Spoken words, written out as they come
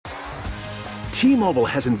T-Mobile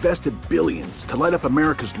has invested billions to light up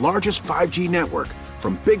America's largest 5G network,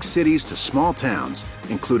 from big cities to small towns,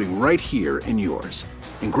 including right here in yours.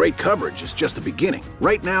 And great coverage is just the beginning.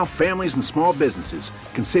 Right now, families and small businesses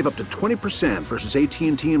can save up to 20% versus AT&T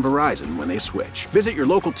and Verizon when they switch. Visit your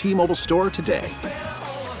local T-Mobile store today.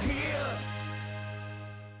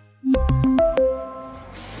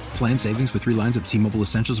 Plan savings with 3 lines of T-Mobile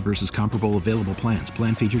Essentials versus comparable available plans.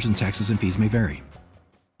 Plan features and taxes and fees may vary.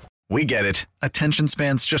 We get it. Attention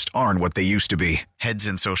spans just aren't what they used to be. Heads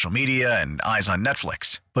in social media and eyes on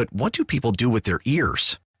Netflix. But what do people do with their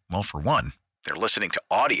ears? Well, for one, they're listening to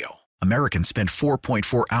audio. Americans spend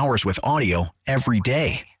 4.4 hours with audio every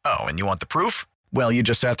day. Oh, and you want the proof? Well, you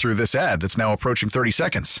just sat through this ad that's now approaching 30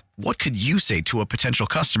 seconds. What could you say to a potential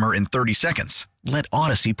customer in 30 seconds? Let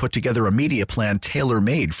Odyssey put together a media plan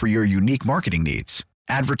tailor-made for your unique marketing needs.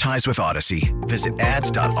 Advertise with Odyssey. Visit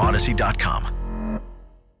ads.odyssey.com.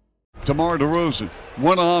 DeMar DeRozan,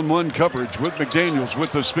 one-on-one coverage with McDaniels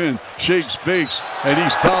with the spin, shakes, bakes, and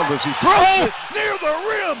he's fouled as he throws it near the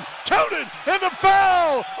rim, counted, and the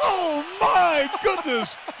foul! Oh my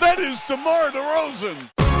goodness, that is DeMar DeRozan.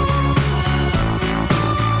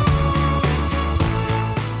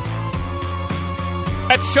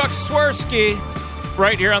 That's Chuck Swirsky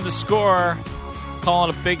right here on The Score,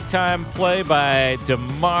 calling a big-time play by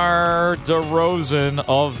DeMar DeRozan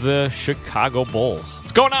of the Chicago Bulls.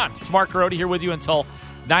 What's going on? It's Mark Carodi here with you until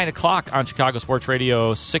 9 o'clock on Chicago Sports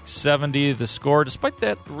Radio 670 The Score. Despite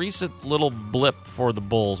that recent little blip for the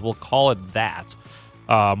Bulls, we'll call it that,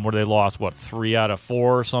 where they lost, 3 out of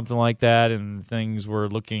 4 or something like that, and things were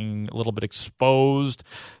looking a little bit exposed.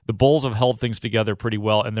 The Bulls have held things together pretty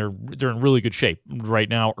well, and they're in really good shape right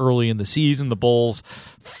now early in the season. The Bulls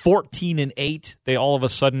 14-8. They all of a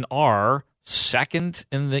sudden are second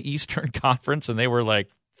in the Eastern Conference, and they were like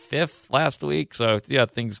 5th last week. So, yeah,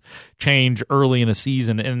 things change early in a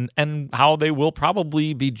season, and how they will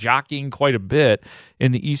probably be jockeying quite a bit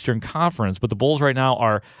in the Eastern Conference. But the Bulls right now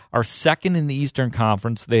are second in the Eastern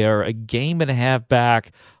Conference. They are a game and a half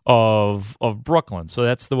back of Brooklyn. So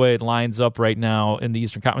that's the way it lines up right now in the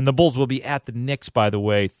Eastern Conference. And the Bulls will be at the Knicks, by the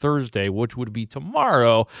way, Thursday, which would be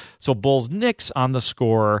tomorrow. So Bulls-Knicks on the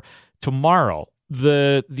Score tomorrow.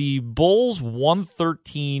 The Bulls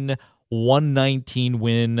 119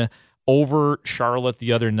 win over Charlotte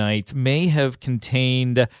the other night may have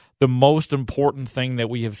contained the most important thing that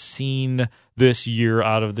we have seen this year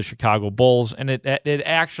out of the Chicago Bulls, and it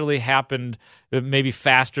actually happened maybe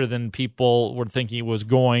faster than people were thinking it was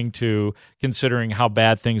going to, considering how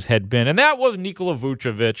bad things had been. And that was Nikola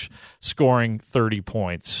Vucevic scoring 30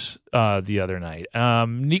 points the other night.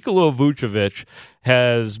 Nikola Vucevic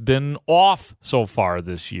has been off so far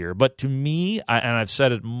this year, but to me, and I've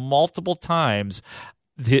said it multiple times,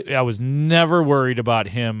 I was never worried about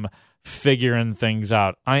him figuring things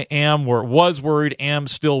out. I was worried, am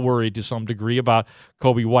still worried to some degree about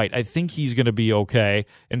Coby White. I think he's going to be okay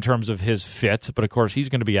in terms of his fit, but of course he's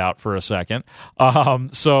going to be out for a second. But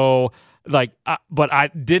I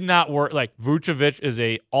did not worry. Like, Vucevic is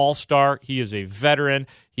a all-star. He is a veteran.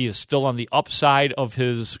 He is still on the upside of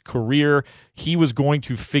his career. He was going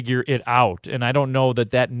to figure it out, and I don't know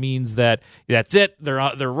that means that that's it.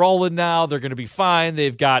 They're rolling now. They're going to be fine.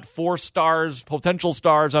 They've got 4 stars, potential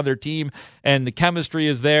stars on their team, and the chemistry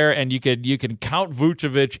is there. And you can count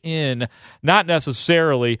Vucevic in, not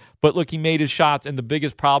necessarily, but look, he made his shots, and the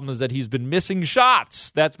biggest problem is that he's been missing shots.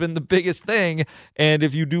 That's been the biggest thing. And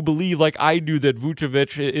if you do believe, like I do, that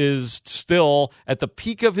Vucevic is still at the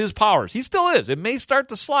peak of his powers, he still is. It may start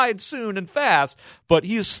to slide soon and fast, but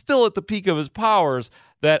he is still at the peak of his powers,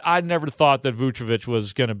 that I never thought that Vucevic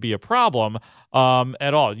was going to be a problem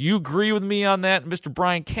at all. You agree with me on that? Mr.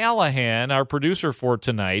 Brian Callahan, our producer for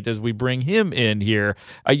tonight, as we bring him in here,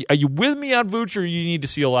 are you with me on Vuce, or you need to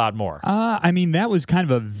see a lot more? I mean, that was kind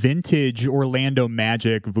of a vintage Orlando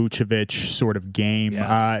Magic Vucevic sort of game.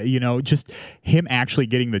 Yes. Just him actually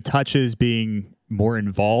getting the touches, being more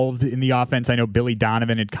involved in the offense. I know Billy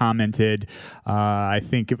Donovan had commented, I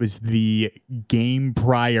think it was the game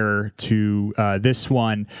prior to this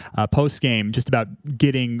one, post-game, just about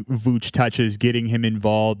getting Vooch touches, getting him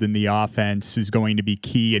involved in the offense is going to be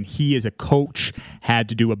key, and he as a coach had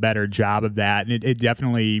to do a better job of that, and it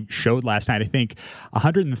definitely showed last night. I think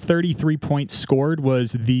 133 points scored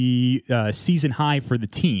was the season high for the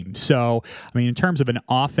team. So, I mean, in terms of an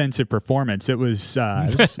offensive performance, it was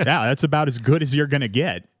that's about as good as you're going to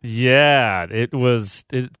get. Yeah, it was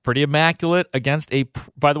pretty immaculate against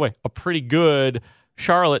by the way, a pretty good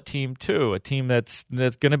Charlotte team too, a team that's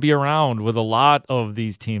going to be around with a lot of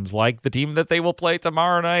these teams, like the team that they will play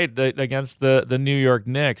tomorrow night against the New York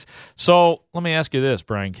Knicks. So let me ask you this,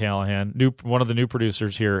 Brian Callahan, one of the new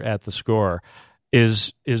producers here at The Score.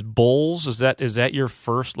 Is Bulls, is that your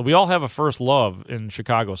first? We all have a first love in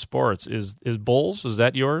Chicago sports. Is Bulls, is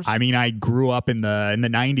that yours? I mean, I grew up in the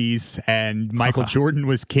 90s and Michael Jordan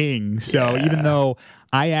was king. So even though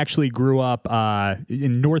I actually grew up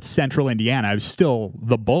in North Central Indiana, I was still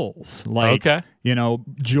the Bulls. Okay.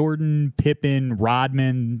 Jordan, Pippen,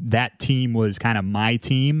 Rodman, that team was kind of my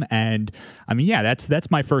team. And I mean, yeah,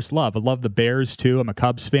 that's my first love. I love the Bears too. I'm a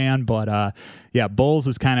Cubs fan, but Bulls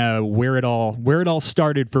is kind of where it all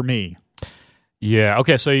started for me. Yeah.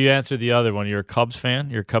 Okay. So you answered the other one. You're a Cubs fan.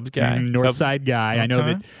 You're a Cubs guy. Northside guy. Okay. I know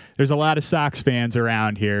that there's a lot of Sox fans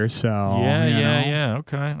around here. So yeah.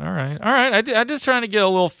 Okay. All right. I'm just trying to get a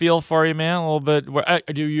little feel for you, man. A little bit.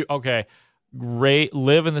 Do you? Okay. Great.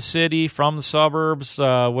 Live in the city, from the suburbs.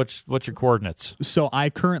 What's your coordinates? So I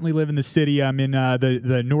currently live in the city. I'm in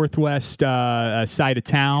the northwest side of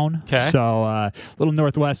town. Okay. So a little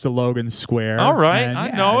northwest of Logan Square. All right. I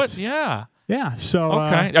know it. Yeah. Yeah. So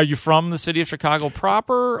okay. Are you from the city of Chicago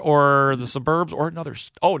proper, or the suburbs, or another?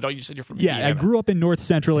 Oh no, you said you're from. Yeah, Indiana. I grew up in North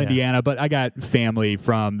Central Indiana, but I got family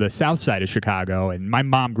from the south side of Chicago, and my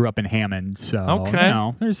mom grew up in Hammond. So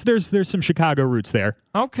there's some Chicago roots there.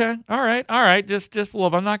 Okay. All right. Just a little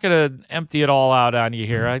bit. I'm not going to empty it all out on you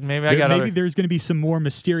here. Maybe there's going to be some more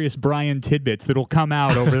mysterious Brian tidbits that'll come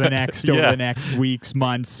out over the next over the next weeks,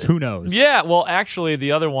 months. Who knows? Yeah. Well, actually,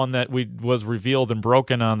 the other one that was revealed and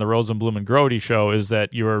broken on the Rosenblum and Grody show is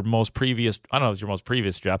that your most previous, I don't know if it's your most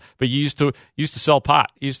previous job, but you used to sell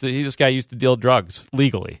pot. This guy used to deal drugs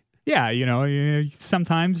legally. Yeah,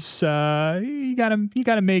 sometimes you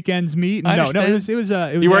gotta make ends meet. No, it was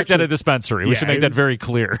you worked at a dispensary. We should make that very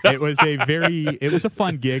clear. It was a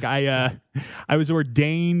fun gig. I was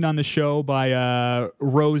ordained on the show by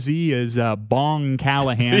Rosie as Bong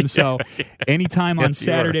Callahan. So anytime on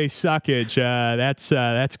Saturday Suckage,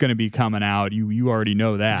 that's going to be coming out. You already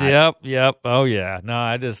know that. Yep. Oh yeah. No,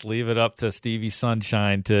 I just leave it up to Stevie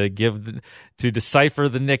Sunshine to decipher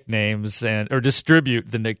the nicknames or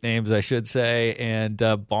distribute the nicknames, I should say. And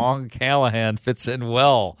Bong Callahan fits in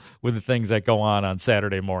well with the things that go on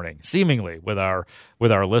Saturday morning, seemingly with our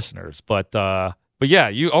listeners. But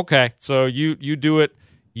yeah, so you do it.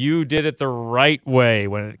 You did it the right way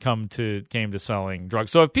when it came to selling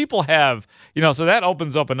drugs. So if people have, so that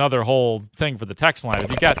opens up another whole thing for the text line.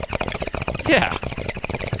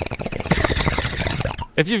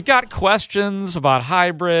 If you've got questions about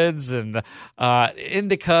hybrids and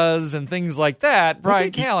indicas and things like that,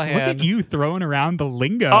 Brian Callahan. Look at you throwing around the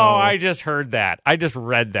lingo. Oh, I just heard that. I just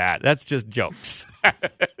read that. That's just jokes.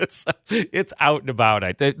 It's out and about.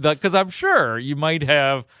 Because I'm sure you might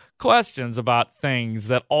have questions about things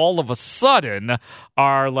that all of a sudden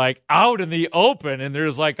are like out in the open, and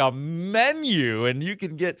there's like a menu and you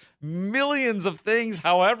can get millions of things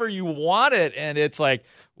however you want it, and it's like,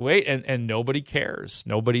 wait, and nobody cares.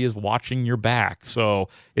 Nobody is watching your back. So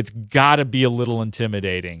it's got to be a little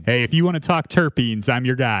intimidating. Hey, if you want to talk terpenes, I'm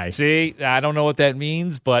your guy. See, I don't know what that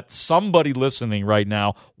means, but somebody listening right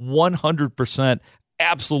now 100%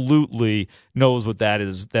 absolutely knows what that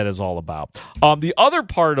is all about. The other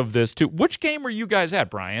part of this too, which game were you guys at,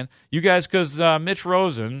 Brian? You guys, because Mitch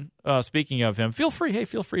Rosen, speaking of him, feel free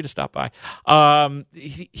to stop by.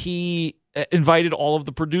 He invited all of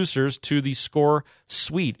the producers to the Score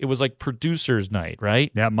Suite. It was like producers night, right?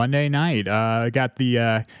 Yeah, Monday night. Got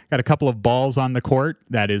a couple of balls on the court.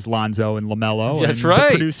 That is Lonzo and LaMelo. That's and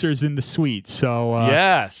right. The producers in the suite. So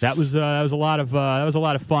yes, that was a lot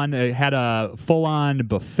of fun. It had a full on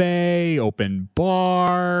buffet, open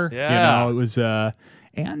bar. Yeah, it was.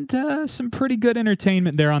 And some pretty good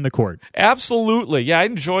entertainment there on the court. Absolutely. Yeah, I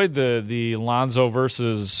enjoyed the Lonzo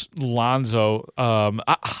versus Lonzo.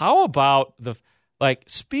 How about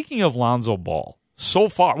speaking of Lonzo Ball, so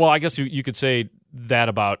far, well, I guess you could say that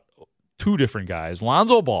about two different guys,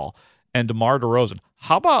 Lonzo Ball and DeMar DeRozan.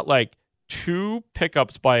 How about two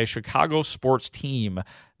pickups by a Chicago sports team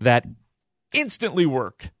that instantly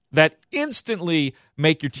work? That instantly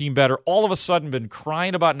make your team better. All of a sudden been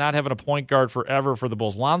crying about not having a point guard forever for the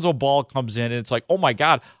Bulls. Lonzo Ball comes in, and it's like, oh my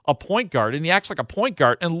God, a point guard. And he acts like a point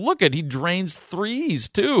guard. And look he drains threes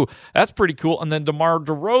too. That's pretty cool. And then DeMar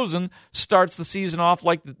DeRozan starts the season off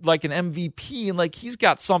like an MVP, and he's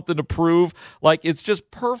got something to prove. It's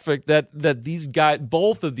just perfect that these guys,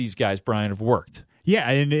 both of these guys, Brian, have worked. Yeah,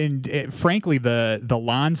 and frankly, the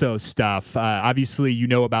Lonzo stuff. Obviously, you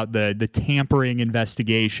know about the tampering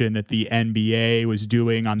investigation that the NBA was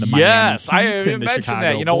doing on the Miami Yes, Heat I and the mentioned Chicago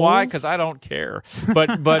that. You know why? Bulls. Because I don't care.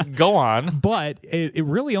 But go on. But it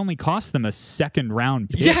really only cost them a second round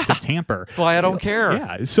pick Yeah. to tamper. That's why I don't care.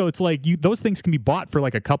 Yeah, so it's like those things can be bought for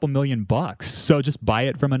like a couple $1,000,000. So just buy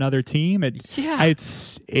it from another team.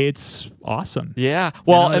 It's awesome. Yeah.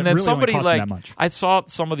 Well, You know, and then it really only somebody costs them like that much. I saw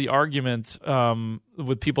some of the argument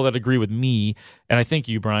with people that agree with me, and I think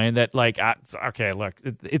you, Brian, that like okay, look,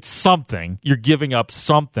 it's something. You're giving up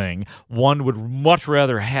something. One would much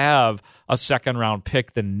rather have a second round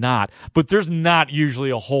pick than not, but there's not usually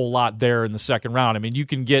a whole lot there in the second round. I mean, you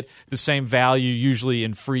can get the same value usually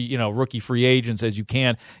in rookie free agents as you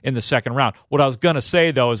can in the second round. What I was going to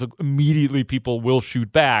say though is immediately people will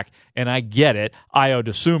shoot back, and I get it. Ayo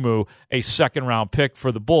Dosunmu, a second round pick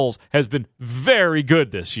for the Bulls, has been very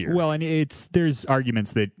good this year. Well, and there's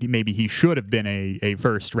arguments that maybe he should have been a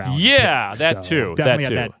first round. Yeah, pick. that So too.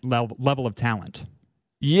 Definitely That at that level of talent.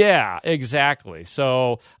 Yeah, exactly.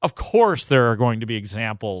 So, of course, there are going to be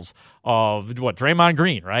examples of Draymond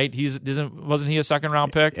Green, right? Wasn't he a second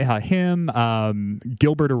round pick? Him,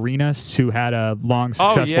 Gilbert Arenas, who had a long,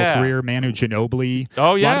 successful career, Manu Ginobili.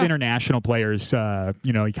 Oh, yeah. A lot of international players,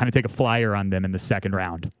 you kind of take a flyer on them in the second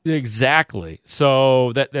round. Exactly.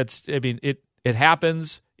 So that's. I mean, it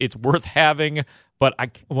happens. It's worth having. But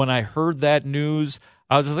when I heard that news,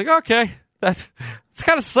 I was just like, okay. It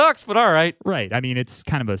kind of sucks, but all right. Right. I mean, it's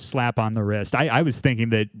kind of a slap on the wrist. I was thinking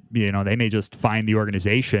that, they may just find the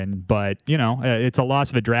organization, but, it's a loss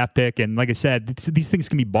of a draft pick. And like I said, these things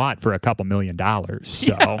can be bought for a couple $1,000,000.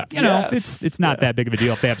 So, it's not that big of a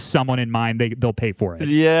deal. If they have someone in mind, they'll pay for it.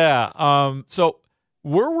 Yeah. So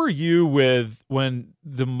where were you when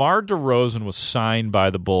DeMar DeRozan was signed by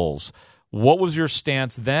the Bulls? What was your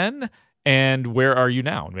stance then, and where are you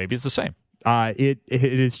now? Maybe it's the same. It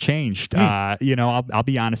has changed. I'll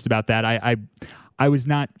be honest about that. I was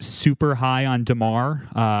not super high on DeMar.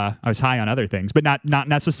 I was high on other things, but not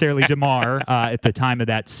necessarily DeMar at the time of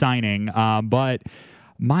that signing. But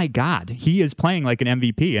my God, he is playing like an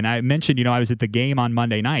MVP. And I mentioned, I was at the game on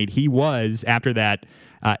Monday night. He was, after that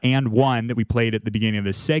and one that we played at the beginning of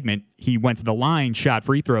this segment, he went to the line, shot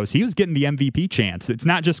free throws. He was getting the MVP chance. It's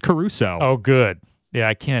not just Caruso. Oh, good. Yeah,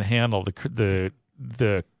 I can't handle the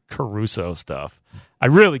Caruso stuff. I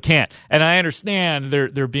really can't. And I understand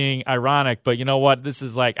they're being ironic, but you know what? This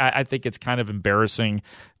is like, I think it's kind of embarrassing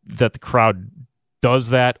that the crowd does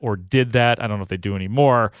that or did that. I don't know if they do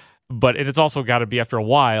anymore, but it's also got to be, after a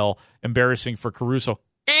while, embarrassing for Caruso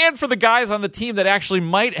and for the guys on the team that actually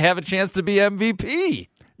might have a chance to be MVP.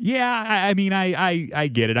 Yeah, I mean, I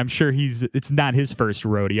get it. I'm sure it's not his first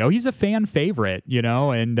rodeo. He's a fan favorite,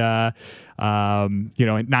 and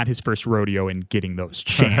not his first rodeo in getting those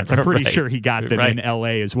chants. I'm pretty sure he got them in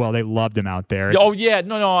L.A. as well. They loved him out there. Oh yeah,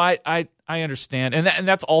 no, I understand, and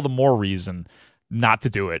that's all the more reason not to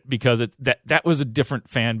do it, because that was a different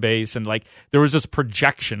fan base, and like there was this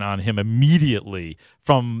projection on him immediately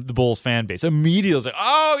from the Bulls fan base. Immediately, it was like,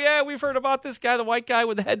 oh yeah, we've heard about this guy, the white guy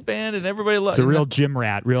with the headband, and everybody loves. It's a real gym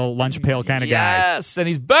rat, real lunch pail kind of guy. Yes, and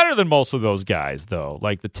he's better than most of those guys, though.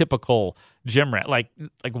 Like the typical gym rat, like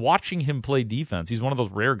watching him play defense. He's one of those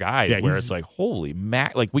rare guys where it's like, holy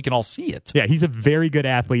mac, like we can all see it. Yeah, he's a very good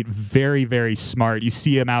athlete, very, very smart. You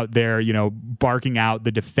see him out there, barking out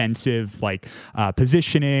the defensive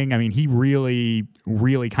positioning. I mean, he really,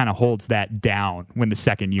 really kind of holds that down when the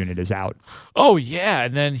second unit is out. Oh yeah,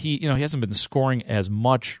 and then he hasn't been scoring as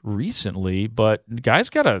much recently, but the guy's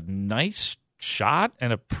got a nice shot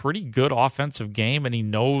and a pretty good offensive game, and he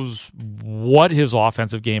knows what his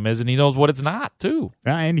offensive game is, and he knows what it's not too.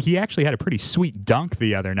 And he actually had a pretty sweet dunk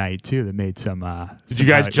the other night too that made some. Did you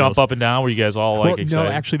guys jump up and down? Were you guys all excited? No,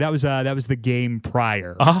 actually that was the game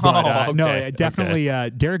prior. Oh, but, okay. No, definitely.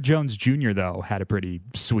 Okay. Derek Jones Jr. though had a pretty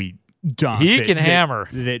sweet dunk. He can hammer.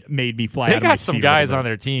 That made me fly. They out of my got some seat guys on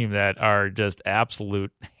their team that are just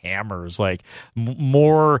absolute hammers, like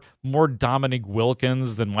more Dominique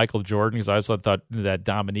Wilkins than Michael Jordan, because I also thought that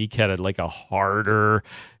Dominique had a harder,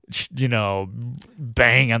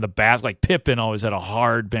 bang on the basket. Like Pippen always had a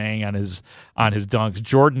hard bang on his dunks.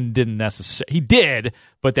 Jordan didn't necessarily. He did,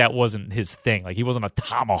 but that wasn't his thing. Like he wasn't a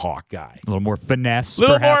tomahawk guy. A little more finesse, a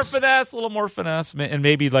little more finesse, and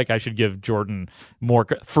maybe I should give Jordan more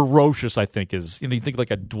ferocious. I think is you think like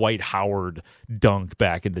a Dwight Howard dunk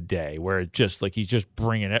back in the day, where it just he's just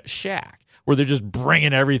bringing it. Shaq, where they're just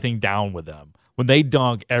bringing everything down with them. When they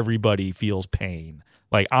dunk, everybody feels pain.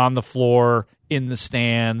 Like on the floor, in the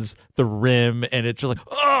stands, the rim, and it's just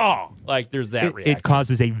there's that reaction. It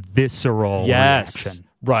causes a visceral reaction.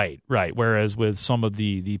 Right. Whereas with some of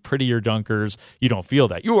the prettier dunkers, you don't feel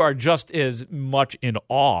that. You are just as much in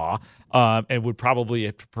awe and would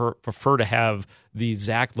probably prefer to have the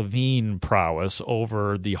Zach LaVine prowess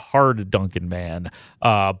over the hard dunking man.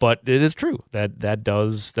 But it is true that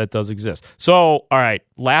does exist. So, all right,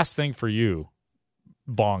 last thing for you,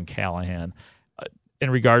 Bong Callahan, in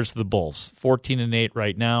regards to the Bulls, 14-8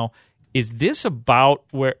 right now. Is this about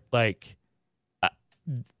where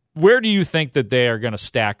do you think that they are going to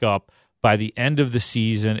stack up by the end of the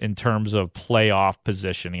season in terms of playoff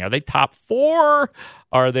positioning? Are they top 4?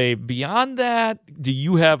 Are they beyond that? Do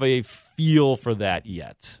you have a feel for that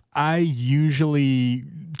yet? I usually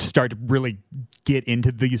start to really get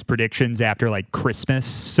into these predictions after Christmas.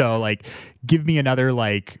 So give me another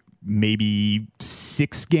maybe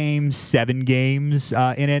 6 games, 7 games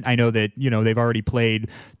in it. I know that, they've already played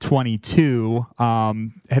 22.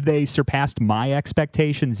 Have they surpassed my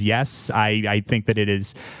expectations? Yes. I think that it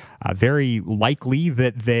is very likely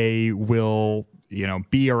that they will,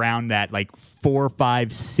 be around that 4,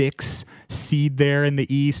 5, 6 seed there in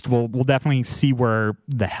the East. We'll definitely see where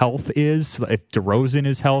the health is. If DeRozan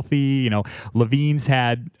is healthy, Levine's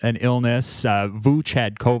had an illness. Vooch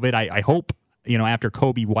had COVID. I hope, after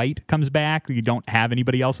Kobe White comes back, you don't have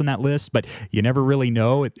anybody else on that list, but you never really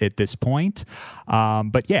know at this point.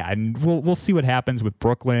 But yeah, and we'll see what happens with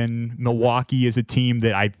Brooklyn. Milwaukee is a team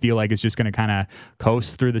that I feel like is just going to kind of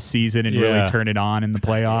coast through the season and really turn it on in the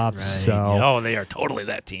playoffs. Right. So, they are totally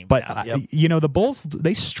that team. But the Bulls,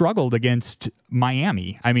 they struggled against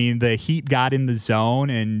Miami. I mean, the Heat got in the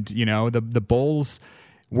zone, and the Bulls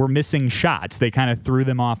were missing shots. They kind of threw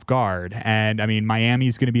them off guard. And, I mean,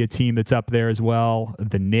 Miami's going to be a team that's up there as well.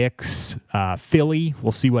 The Knicks, Philly,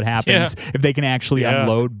 we'll see what happens if they can actually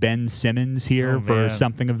unload Ben Simmons here for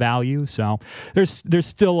something of value. So there's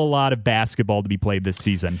still a lot of basketball to be played this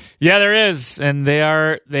season. Yeah, there is. And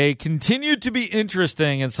they continue to be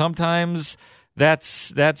interesting. And sometimes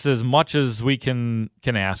that's as much as we can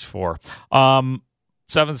ask for.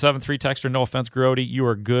 773 texter, no offense, Grody, you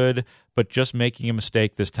are good, but just making a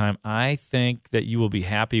mistake this time. I think that you will be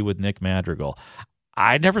happy with Nick Madrigal.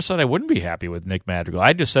 I never said I wouldn't be happy with Nick Madrigal.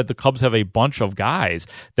 I just said the Cubs have a bunch of guys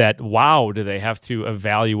that, do they have to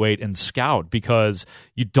evaluate and scout, because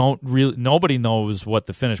nobody knows what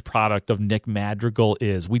the finished product of Nick Madrigal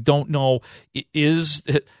is. We don't know,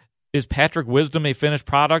 is Patrick Wisdom a finished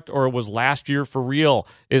product, or was last year for real?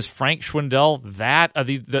 Is Frank Schwindel that?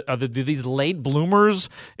 Do these late bloomers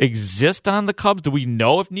exist on the Cubs? Do we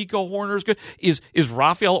know if Nico Horner is good? Is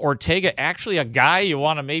Rafael Ortega actually a guy you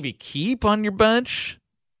want to maybe keep on your bench?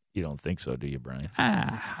 You don't think so, do you, Brian?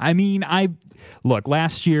 I mean, look,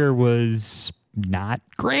 last year was not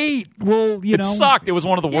great. Well, it sucked. It was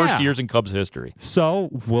one of the worst years in Cubs history. So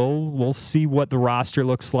we'll see what the roster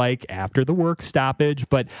looks like after the work stoppage.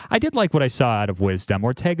 But I did like what I saw out of Wisdom.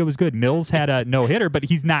 Ortega was good. Mills had a no-hitter, but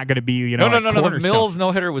he's not going to be, No. The Mills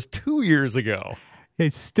no-hitter was 2 years ago.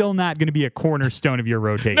 It's still not going to be a cornerstone of your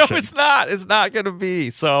rotation. No, it's not. It's not going to be.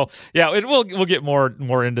 So, yeah, we'll get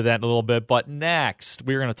more into that in a little bit. But next,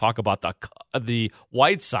 we're going to talk about the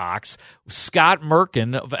White Sox. Scott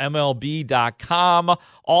Merkin of MLB.com.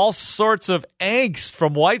 All sorts of angst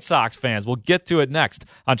from White Sox fans. We'll get to it next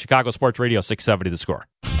on Chicago Sports Radio 670 The Score.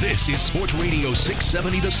 This is Sports Radio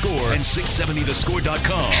 670 The Score and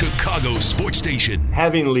 670thescore.com. Chicago Sports Station.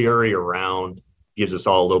 Having Leury around gives us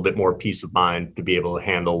all a little bit more peace of mind to be able to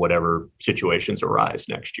handle whatever situations arise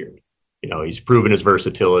next year. He's proven his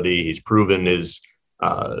versatility. He's proven his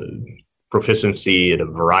proficiency at a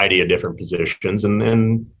variety of different positions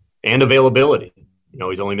and availability.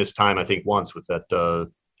 He's only missed time, I think, once with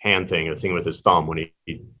that hand thing, a thing with his thumb when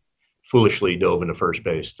he foolishly dove into first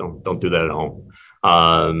base. Don't do that at home.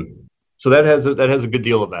 So that has a good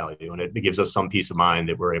deal of value, and it gives us some peace of mind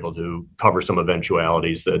that we're able to cover some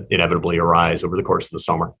eventualities that inevitably arise over the course of the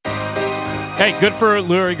summer. Hey, good for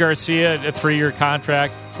Leury Garcia, a 3-year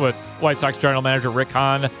contract. That's what White Sox general manager Rick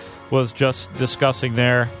Hahn was just discussing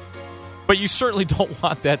there. But you certainly don't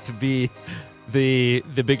want that to be the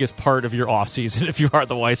biggest part of your offseason if you are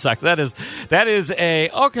the White Sox. That is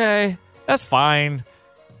okay, that's fine.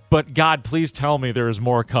 But God, please tell me there is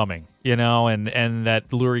more coming. And that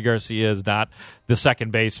Leury Garcia is not the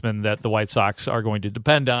second baseman that the White Sox are going to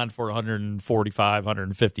depend on for 145,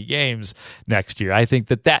 150 games next year. I think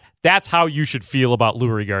that's how you should feel about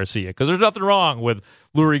Leury Garcia, because there's nothing wrong with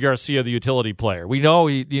Lurie Garcia, the utility player. We know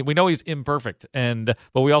he's imperfect,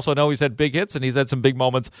 but we also know he's had big hits and he's had some big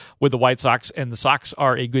moments with the White Sox, and the Sox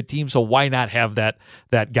are a good team, so why not have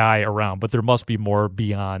that guy around? But there must be more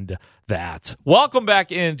beyond that. Welcome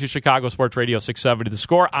back into Chicago Sports Radio 670 The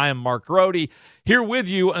Score. I am Mark Grody, here with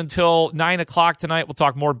you until 9 o'clock tonight. We'll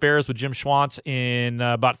talk more Bears with Jim Schwantz in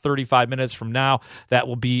about 35 minutes from now. That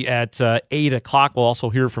will be at 8 o'clock. We'll also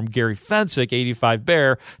hear from Gary Fensick, 85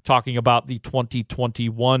 Bear, talking about the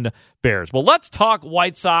 2021 Bears. Well, let's talk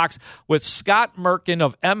White Sox with Scott Merkin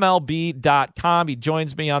of MLB.com. He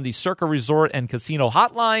joins me on the Circa Resort and Casino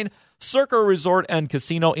Hotline. Circa Resort and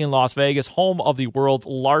Casino in Las Vegas, home of the world's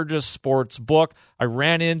largest sports book. I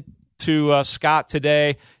ran into Scott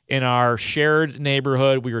today in our shared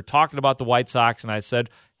neighborhood. We were talking about the White Sox, and I said,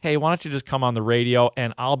 hey, why don't you just come on the radio,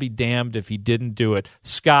 and I'll be damned if he didn't do it.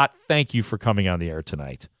 Scott, thank you for coming on the air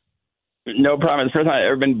tonight. No problem. It's the first time I've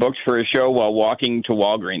ever been booked for a show while walking to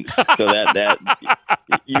Walgreens. So that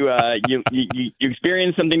you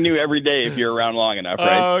experience something new every day if you're around long enough,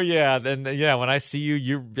 right? Oh yeah, then when I see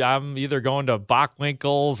you, I'm either going to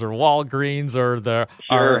Bockwinkel's or Walgreens or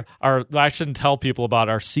our I shouldn't tell people about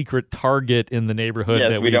our secret Target in the neighborhood.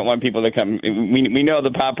 Yes, we don't want people to come. We know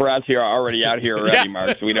the paparazzi are already out here already,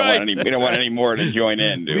 Mark. So we don't want any more to join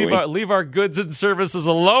in. Leave our goods and services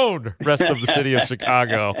alone, rest of the city of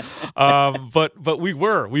Chicago. But we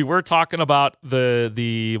were talking about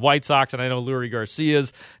the White Sox, and I know Lurie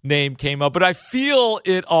Garcia's name came up, but I feel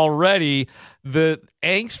it already, the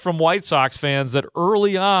angst from White Sox fans that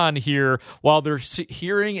early on here, while they're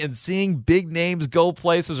hearing and seeing big names go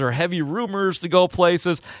places or heavy rumors to go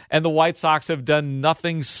places, and the White Sox have done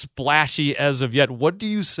nothing splashy as of yet. What do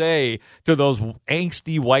you say to those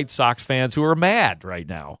angsty White Sox fans who are mad right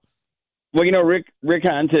now? Well, Rick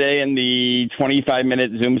Hahn today in the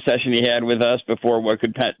 25-minute Zoom session he had with us before what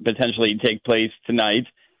could potentially take place tonight,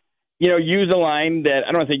 used a line that,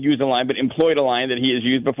 I don't want to say used a line, but employed a line that he has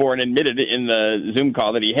used before and admitted it in the Zoom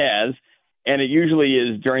call that he has. And it usually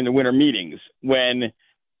is during the winter meetings when,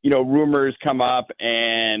 rumors come up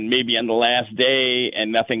and maybe on the last day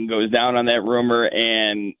and nothing goes down on that rumor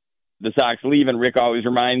and the Sox leave. And Rick always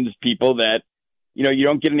reminds people that, you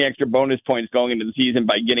don't get any extra bonus points going into the season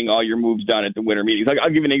by getting all your moves done at the winter meetings. Like, I'll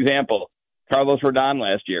give you an example. Carlos Rodon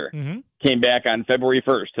last year came back on February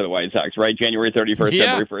 1st to the White Sox, right? January 31st,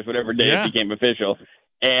 February 1st, whatever day it became official.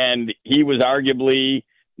 And he was arguably,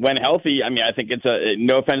 when healthy, I think it's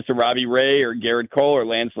no offense to Robbie Ray or Garrett Cole or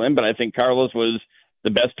Lance Lynn, but I think Carlos was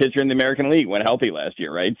the best pitcher in the American League when healthy last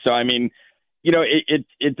year, right? So,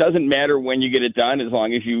 it doesn't matter when you get it done as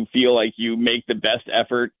long as you feel like you make the best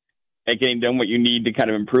effort at getting done what you need to kind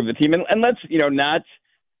of improve the team. And let's, not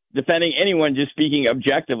defending anyone, just speaking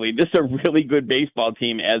objectively, this is a really good baseball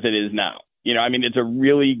team as it is now. It's a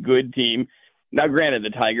really good team. Now, granted, the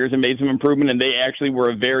Tigers have made some improvement, and they actually were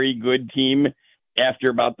a very good team after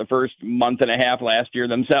about the first month and a half last year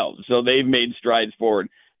themselves. So they've made strides forward.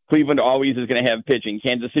 Cleveland always is going to have pitching.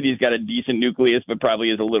 Kansas City's got a decent nucleus, but probably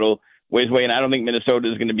is a little ways away. And I don't think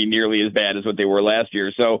Minnesota is going to be nearly as bad as what they were last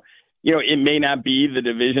year. So, it may not be the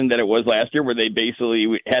division that it was last year where they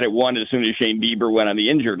basically had it won as soon as Shane Bieber went on the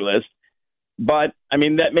injured list. But,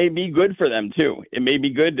 that may be good for them, too. It may be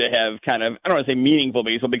good to have kind of, I don't want to say meaningful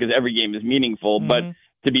baseball because every game is meaningful, but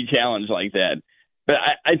to be challenged like that. But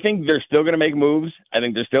I think they're still going to make moves. I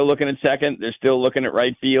think they're still looking at second. They're still looking at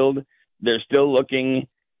right field. They're still looking,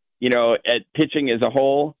 at pitching as a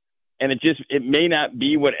whole. And it may not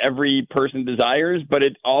be what every person desires, but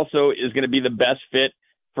it also is going to be the best fit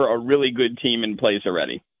for a really good team in place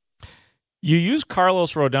already. You use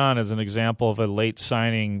Carlos Rodon as an example of a late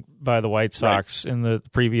signing by the White Sox in the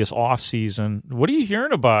previous offseason. What are you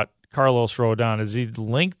hearing about Carlos Rodon? Is he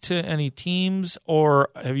linked to any teams, or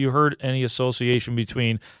have you heard any association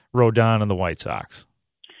between Rodon and the White Sox?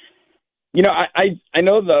 I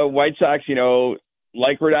know the White Sox,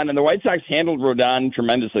 like Rodon, and the White Sox handled Rodon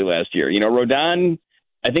tremendously last year. Rodon,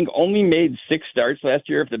 I think, only made 6 starts last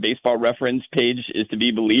year, if the Baseball Reference page is to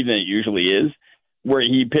be believed, and it usually is, where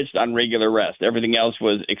he pitched on regular rest. Everything else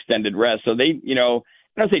was extended rest. So they, I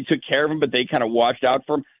don't say took care of him, but they kind of watched out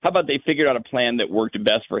for him. How about they figured out a plan that worked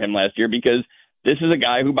best for him last year? Because this is a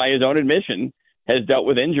guy who, by his own admission, has dealt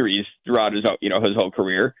with injuries throughout his whole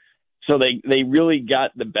career. So they really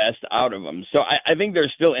got the best out of him. So I think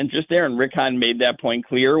there's still interest there, and Rick Hahn made that point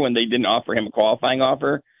clear when they didn't offer him a qualifying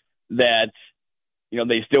offer that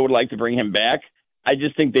they still would like to bring him back. I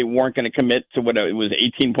just think they weren't going to commit to what it was,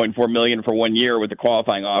 $18.4 million for 1 year with the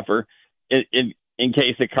qualifying offer in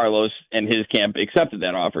case that Carlos and his camp accepted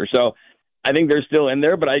that offer. So I think they're still in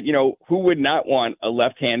there, but who would not want a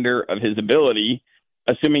left-hander of his ability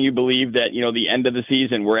assuming you believe that, the end of the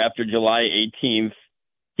season, where after July 18th,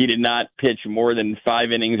 he did not pitch more than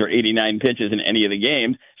 5 innings or 89 pitches in any of the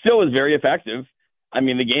games, still was very effective. I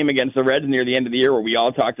mean, the game against the Reds near the end of the year where we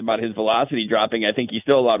all talked about his velocity dropping, I think he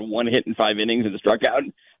still allowed 1 hit in 5 innings and struck out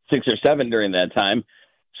 6 or 7 during that time.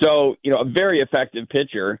 So, a very effective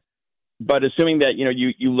pitcher. But assuming that,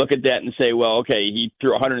 you look at that and say, well, okay, he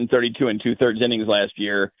threw 132 and 2/3 innings last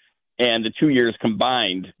year, and the 2 years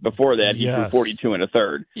combined before that, he threw 42 and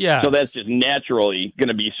 1/3. Yeah. So that's just naturally going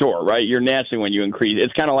to be sore, right? You're naturally, when you increase,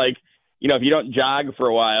 it's kind of like, if you don't jog for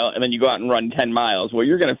a while and then you go out and run 10 miles, well,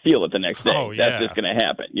 you're going to feel it the next day. Oh, yeah. That's just going to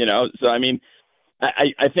happen, So, I mean,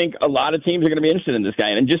 I think a lot of teams are going to be interested in this guy.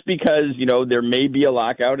 And just because, there may be a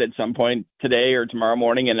lockout at some point today or tomorrow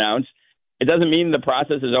morning announced, it doesn't mean the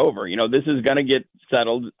process is over. This is going to get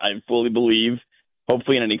settled, I fully believe,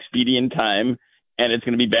 hopefully in an expedient time, and it's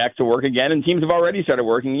going to be back to work again. And teams have already started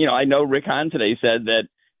working. I know Rick Hahn today said that,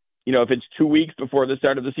 if it's 2 weeks before the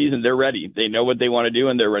start of the season, they're ready. They know what they want to do,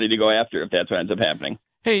 and they're ready to go after it if that's what ends up happening.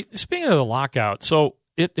 Hey, speaking of the lockout, so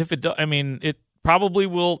it probably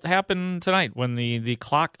will happen tonight when the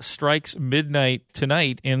clock strikes midnight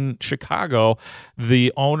tonight in Chicago.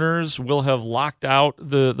 The owners will have locked out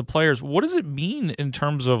the players. What does it mean in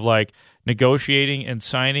terms of like negotiating and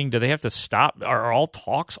signing? Do they have to stop? Are all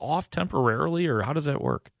talks off temporarily, or how does that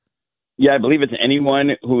work? Yeah, I believe it's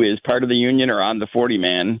anyone who is part of the union or on the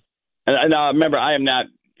 40-man. And remember, I am not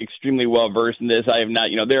extremely well versed in this. I have not,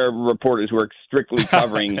 there are reporters who are strictly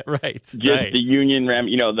covering the union,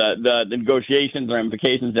 the negotiations, the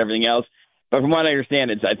ramifications, and everything else. But from what I understand,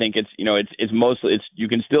 it's mostly you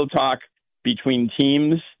can still talk between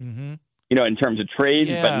teams, in terms of trades,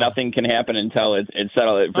 but nothing can happen until it's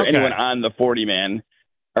settled for anyone on the 40-man.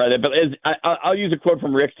 But I'll use a quote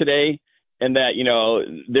from Rick today, and that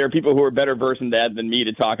there are people who are better versed in that than me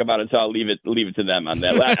to talk about it, so I'll leave it to them on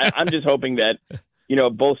that. I'm just hoping that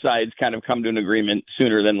both sides kind of come to an agreement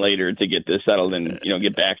sooner than later to get this settled and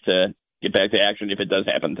get back to action if it does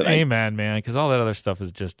happen tonight. Amen, man, because all that other stuff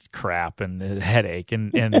is just crap and headache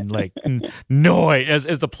and like noise.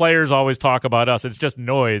 As the players always talk about us, it's just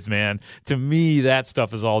noise, man. To me, that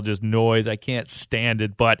stuff is all just noise. I can't stand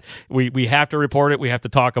it, but we have to report it. We have to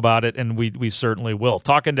talk about it, and we certainly will.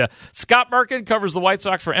 Talking to Scott Merkin, covers the White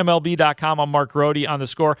Sox for MLB.com. I'm Mark Grody on The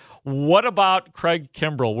Score. What about Craig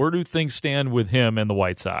Kimbrell? Where do things stand with him and the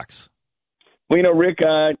White Sox? Well, Rick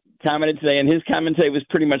commented today, and his comment today was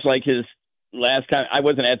pretty much like his last time. I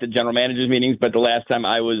wasn't at the general managers meetings, but the last time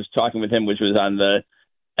I was talking with him, which was on the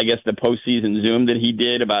postseason Zoom that he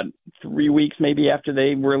did about 3 weeks maybe after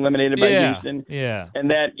they were eliminated by Houston. Yeah.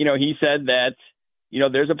 And that, he said that,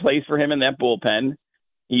 there's a place for him in that bullpen.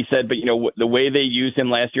 He said, but, the way they used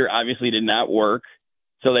him last year obviously did not work.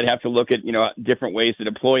 So they'd have to look at, different ways to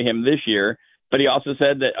deploy him this year. But he also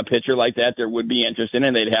said that a pitcher like that there would be interest in,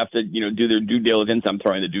 and they'd have to, do their due diligence. I'm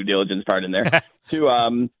throwing the due diligence part in there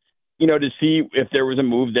to, to see if there was a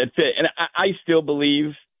move that fit. And I still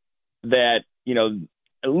believe that,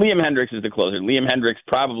 Liam Hendricks is the closer. Liam Hendricks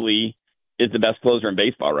probably is the best closer in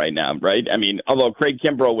baseball right now, right? I mean, although Craig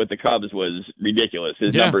Kimbrell with the Cubs was ridiculous.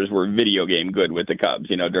 His numbers were video game good with the Cubs,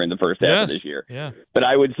 during the first half of this year. Yeah. But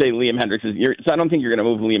I would say Liam Hendricks so I don't think you're going to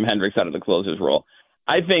move Liam Hendricks out of the closer's role.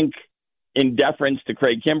 I think in deference to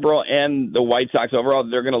Craig Kimbrell and the White Sox overall,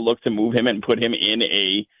 they're going to look to move him and put him in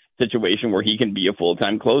a situation where he can be a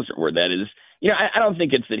full-time closer, where that is, I don't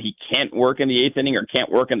think it's that he can't work in the 8th inning or can't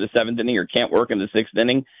work in the 7th inning or can't work in the 6th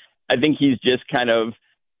inning. I think he's just kind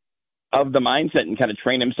of the mindset and kind of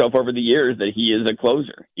trained himself over the years that he is a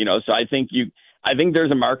closer, so I think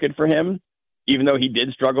there's a market for him, even though he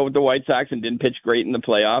did struggle with the White Sox and didn't pitch great in the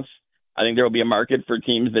playoffs. I think there will be a market for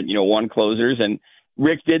teams that, want closers. And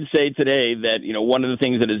Rick did say today that, one of the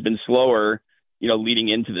things that has been slower, leading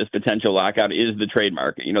into this potential lockout is the trade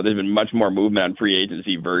market. There's been much more movement on free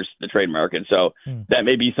agency versus the trade market. So that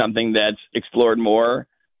may be something that's explored more,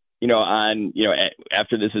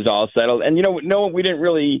 after this is all settled. And, we didn't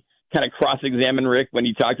really kind of cross-examine Rick when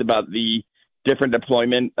he talked about the different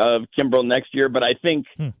deployment of Kimbrell next year. But I think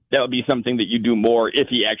that would be something that you do more if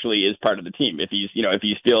he actually is part of the team, if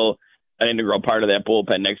he's still an integral part of that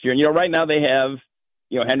bullpen next year. And, right now they have,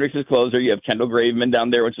 Hendricks is closer. You have Kendall Graveman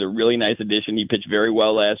down there, which is a really nice addition. He pitched very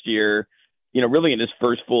well last year, really in his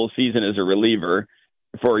first full season as a reliever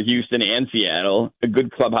for Houston and Seattle. A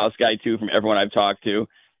good clubhouse guy, too, from everyone I've talked to.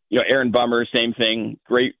 Aaron Bummer, same thing.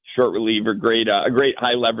 Great short reliever, a great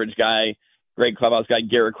high leverage guy, great clubhouse guy.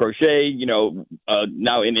 Garrett Crochet,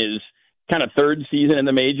 now in his kind of third season in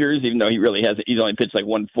the majors, even though he's only pitched like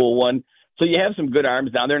one full one. So you have some good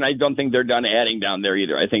arms down there, and I don't think they're done adding down there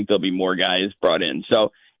either. I think there'll be more guys brought in.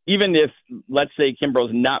 So even if, let's say,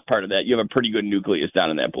 Kimbrel's not part of that, you have a pretty good nucleus down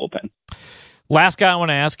in that bullpen. Last guy I want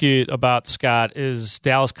to ask you about, Scott, is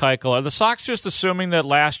Dallas Keuchel. Are the Sox just assuming that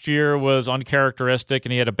last year was uncharacteristic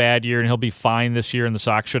and he had a bad year and he'll be fine this year and the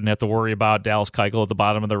Sox shouldn't have to worry about Dallas Keuchel at the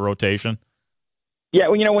bottom of their rotation? Yeah,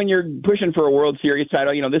 well, when you're pushing for a World Series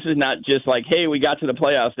title, this is not just like, hey, we got to the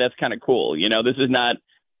playoffs, that's kind of cool. This is not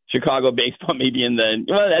Chicago baseball maybe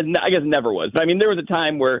I guess it never was. But, there was a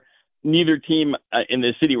time where neither team in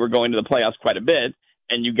the city were going to the playoffs quite a bit.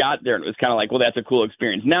 And you got there, and it was kind of like, well, that's a cool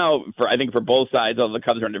experience. Now, I think for both sides, although the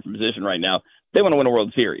Cubs are in a different position right now, they want to win a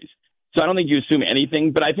World Series. So I don't think you assume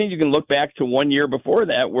anything, but I think you can look back to 1 year before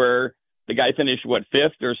that where the guy finished,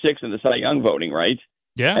 5th or 6th in the Cy Young voting, right?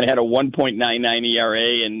 Yeah. And had a 1.99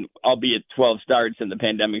 ERA, and albeit 12 starts in the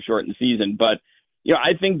pandemic-shortened season. But,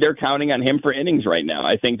 I think they're counting on him for innings right now.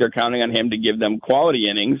 I think they're counting on him to give them quality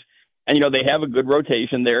innings. And, they have a good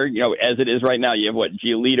rotation there, as it is right now. You have,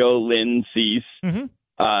 Giolito, Lynn, Cease,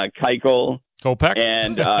 Keuchel, Kopech,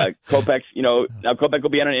 and Kopech. Now Kopech will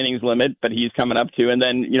be on an innings limit, but he's coming up too. And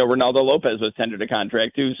then Ronaldo Lopez was tendered a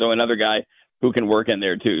contract too, so another guy who can work in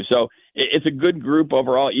there too. So it's a good group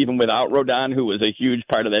overall, even without Rodon, who was a huge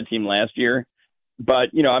part of that team last year.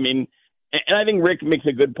 But and I think Rick makes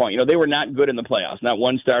a good point. They were not good in the playoffs. Not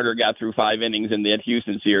one starter got through 5 innings in that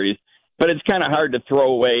Houston series. But it's kind of hard to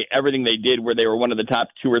throw away everything they did, where they were one of the top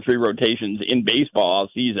 2 or 3 rotations in baseball all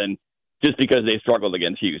season, just because they struggled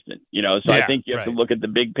against Houston, So I think you have to look at the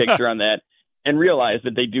big picture on that and realize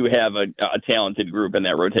that they do have a talented group in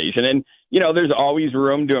that rotation. And, there's always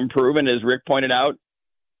room to improve. And as Rick pointed out,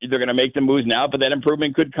 they're going to make the moves now, but that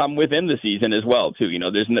improvement could come within the season as well, too.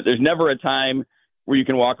 There's never a time where you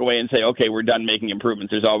can walk away and say, okay, we're done making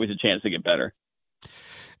improvements. There's always a chance to get better.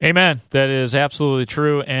 Amen. That is absolutely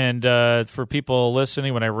true. And for people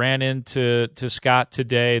listening, when I ran into Scott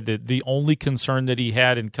today, the only concern that he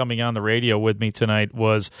had in coming on the radio with me tonight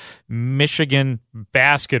was Michigan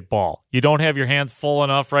basketball. You don't have your hands full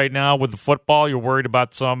enough right now with the football. You're worried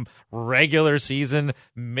about some regular season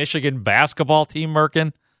Michigan basketball team,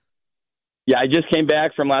 Merkin? Yeah, I just came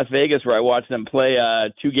back from Las Vegas where I watched them play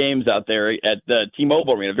 2 games out there at the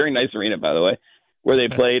T-Mobile Arena. Very nice arena, by the way, where they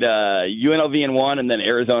played UNLV in one and then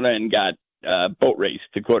Arizona and got boat race,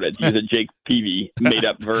 to quote it. Use a Jake Peavy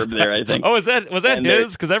made-up verb there, I think. Oh, was that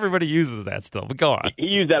his? Because everybody uses that still. But go on. He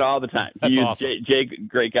used that all the time. That's awesome. Jake,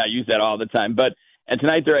 great guy, used that all the time. And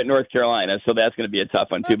tonight they're at North Carolina, so that's going to be a tough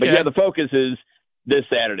one, too. Okay. But, yeah, the focus is this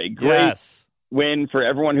Saturday. Great win for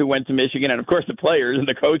everyone who went to Michigan and, of course, the players and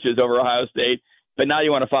the coaches over Ohio State. But now you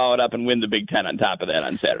want to follow it up and win the Big Ten on top of that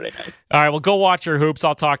on Saturday night. All right, well, go watch your hoops.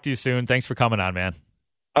 I'll talk to you soon. Thanks for coming on, man.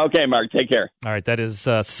 Okay, Mark. Take care. All right, that is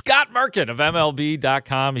Scott Merkin of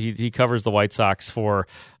MLB.com. He covers the White Sox for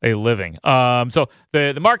a living. So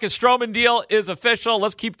the Marcus Stroman deal is official.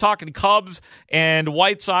 Let's keep talking Cubs and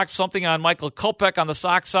White Sox, something on Michael Kopech on the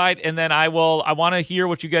Sox side, and then I want to hear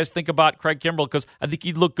what you guys think about Craig Kimbrel, because I think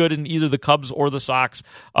he'd look good in either the Cubs or the Sox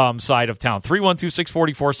side of town.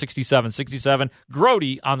 312-644-6767.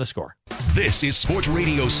 Grody on the Score. This is Sports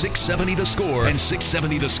Radio 670 The Score and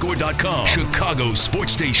 670thescore.com, Chicago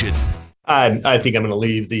sports station. I think I'm going to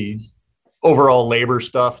leave the overall labor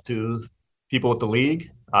stuff to people at the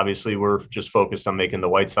league. Obviously, we're just focused on making the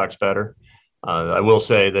White Sox better. I will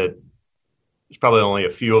say that there's probably only a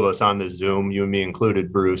few of us on this Zoom, you and me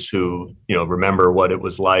included, Bruce, who remember what it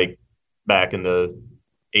was like back in the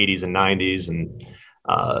 80s and 90s. And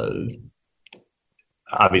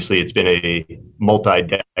obviously, it's been a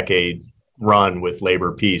multi-decade run with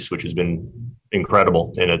labor peace, which has been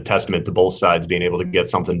incredible and a testament to both sides being able to get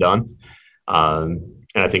something done. And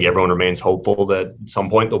I think everyone remains hopeful that at some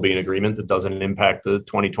point there'll be an agreement that doesn't impact the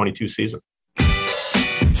 2022 season.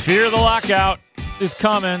 Fear the lockout. It's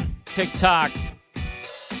coming. Tick-tock.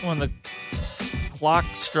 When the clock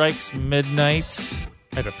strikes midnight.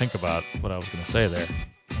 I had to think about what I was going to say there.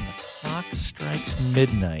 When the clock strikes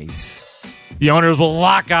midnight, the owners will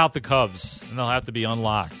lock out the Cubs, and they'll have to be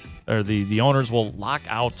unlocked. Or the owners will lock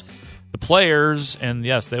out the players, and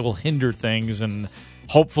yes, they will hinder things, and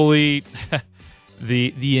hopefully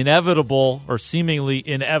the inevitable or seemingly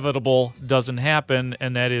inevitable doesn't happen,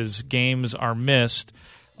 and that is games are missed,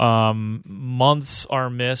 months are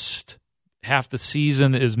missed, half the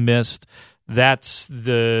season is missed. That's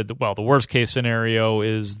the worst case scenario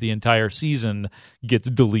is the entire season gets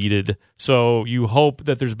deleted. So you hope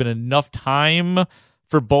that there's been enough time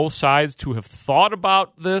for both sides to have thought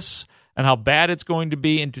about this and how bad it's going to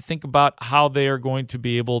be, and to think about how they are going to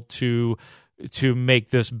be able to make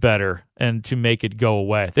this better and to make it go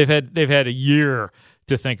away. They've had a year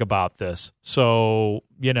to think about this. So,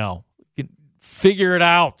 figure it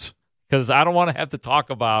out. because I don't want to have to talk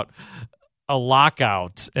about a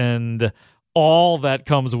lockout and all that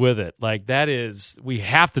comes with it. Like, we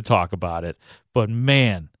have to talk about it, but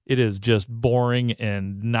man, it is just boring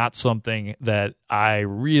and not something that I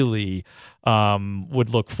really would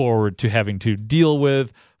look forward to having to deal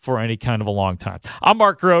with for any kind of a long time. I'm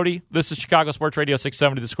Mark Grote. This is Chicago Sports Radio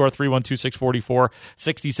 670, The Score,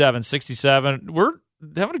 312-644-6767. We're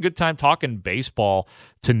having a good time talking baseball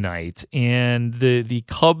tonight, and the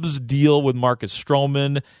Cubs deal with Marcus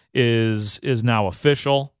Stroman is now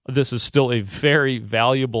official. This is still a very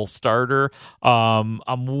valuable starter.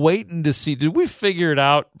 I'm waiting to see. Did we figure it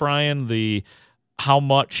out, Brian? How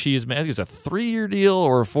much he is? I think it's a 3-year deal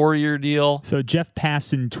or a 4-year deal. So Jeff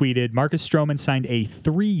Passan tweeted, Marcus Stroman signed a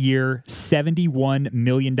 3-year, $71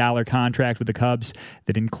 million contract with the Cubs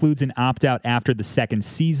that includes an opt-out after the second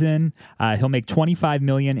season. He'll make $25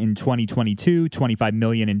 million in 2022, $25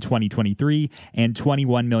 million in 2023, and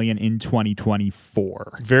 $21 million in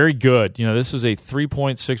 2024. Very good. This is a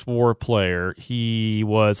 3.6 WAR player. He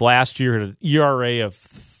was last year at an ERA of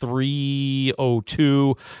 3.02,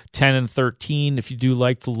 10-13. If you do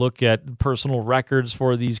like to look at personal records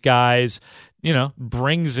for these guys,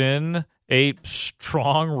 brings in a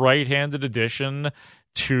strong right-handed addition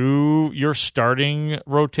to your starting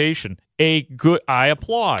rotation. I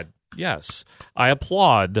applaud. Yes, I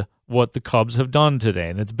applaud what the Cubs have done today,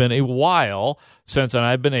 and it's been a while since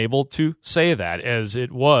I've been able to say that, as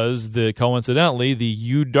it was coincidentally the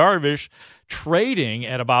Yu Darvish trading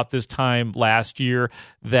at about this time last year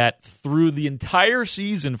that threw the entire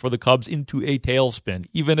season for the Cubs into a tailspin,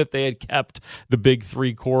 even if they had kept the big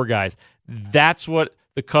 3 core guys. That's what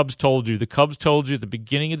the Cubs told you. The Cubs told you at the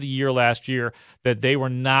beginning of the year last year that they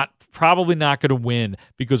were probably not going to win,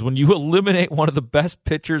 because when you eliminate one of the best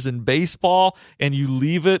pitchers in baseball and you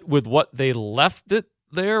leave it with what they left it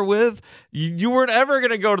there with, you weren't ever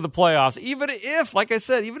going to go to the playoffs, even if, like I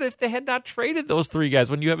said, even if they had not traded those 3 guys.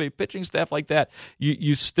 When you have a pitching staff like that,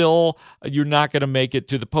 you're not going to make it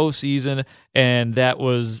to the postseason, and that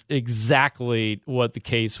was exactly what the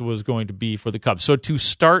case was going to be for the Cubs. So to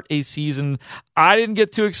start a season, I didn't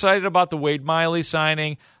get too excited about the Wade Miley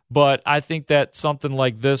signing, but I think that something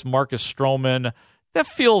like this, Marcus Stroman, that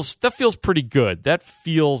feels pretty good. That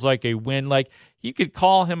feels like a win. Like, you could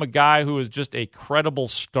call him a guy who is just a credible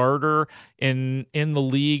starter in the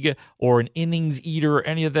league, or an innings eater, or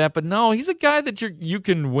any of that. But no, he's a guy that you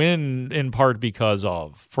can win in part because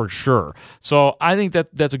of, for sure. So I think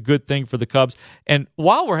that's a good thing for the Cubs. And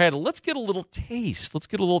while we're at it, let's get a little taste.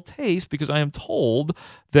 Because I am told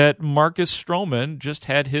that Marcus Stroman just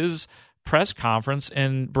had his press conference,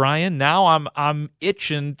 and Brian, now I'm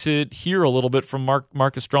itching to hear a little bit from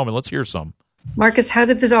Marcus Stroman. Let's hear some. Marcus, how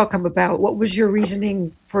did this all come about? What was your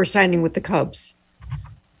reasoning for signing with the Cubs?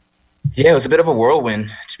 Yeah, it was a bit of a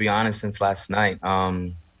whirlwind, to be honest, since last night.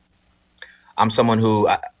 I'm someone who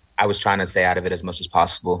I was trying to stay out of it as much as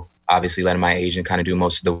possible, obviously letting my agent kind of do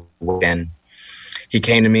most of the work. And he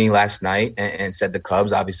came to me last night and said the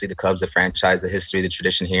Cubs, the franchise, the history, the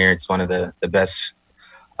tradition here, it's one of the best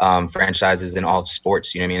franchises in all of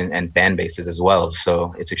sports, and fan bases as well.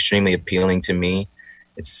 So it's extremely appealing to me.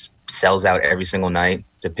 It sells out every single night.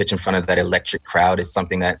 To pitch in front of that electric crowd, it's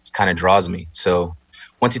something that kind of draws me. So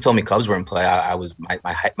once he told me Cubs were in play,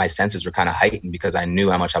 my senses were kind of heightened, because I knew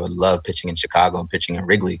how much I would love pitching in Chicago and pitching in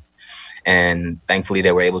Wrigley. And thankfully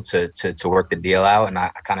they were able to work the deal out, and I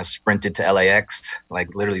kind of sprinted to LAX,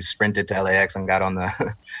 like literally sprinted to LAX, and got on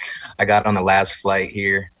the last flight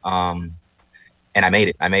here. And I made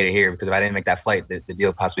it. I made it here, because if I didn't make that flight, the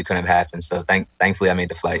deal possibly couldn't have happened. So thankfully I made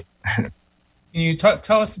the flight. Can you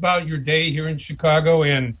tell us about your day here in Chicago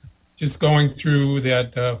and just going through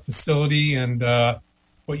that facility and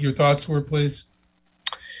what your thoughts were, please?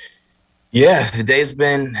 Yeah, the day's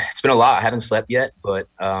been a lot. I haven't slept yet, but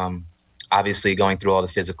obviously going through all the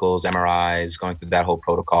physicals, MRIs, going through that whole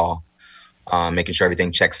protocol, making sure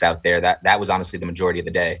everything checks out there. That was honestly the majority of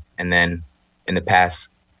the day. And then in the past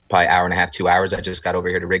probably hour and a half, 2 hours, I just got over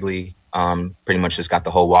here to Wrigley, pretty much just got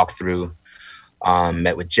the whole walkthrough.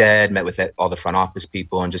 Met with Jed, met with all the front office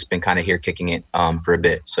people, and just been kind of here kicking it for a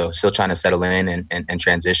bit. So still trying to settle in and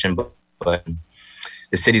transition, but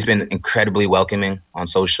the city's been incredibly welcoming on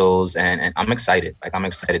socials, and I'm excited. I'm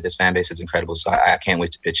excited. This fan base is incredible, so I can't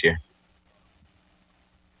wait to pitch here.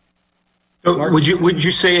 So would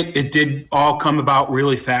you say it did all come about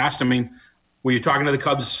really fast? I mean, were you talking to the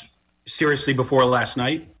Cubs seriously before last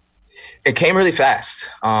night? It came really fast.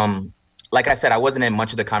 like I said, I wasn't in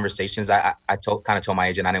much of the conversations. I told my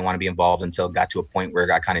agent I didn't want to be involved until it got to a point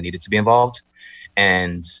where I kind of needed to be involved.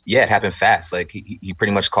 And yeah, it happened fast. Like he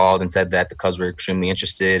pretty much called and said that the Cubs were extremely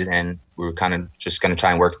interested, and we were kind of just going to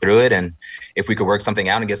try and work through it. And if we could work something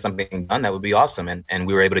out and get something done, that would be awesome. And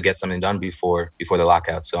we were able to get something done before the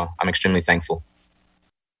lockout. So I'm extremely thankful.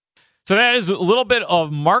 So that is a little bit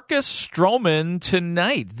of Marcus Stroman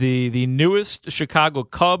tonight, the newest Chicago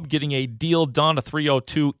Cub, getting a deal done, a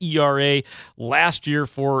 3.02 ERA last year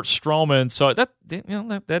for Stroman. So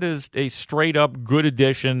that is a straight up good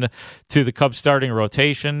addition to the Cubs starting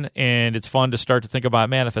rotation, and it's fun to start to think about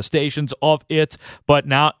manifestations of it. But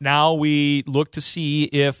now we look to see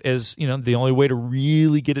if, as you know, the only way to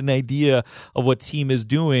really get an idea of what team is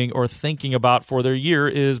doing or thinking about for their year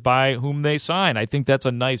is by whom they sign. I think that's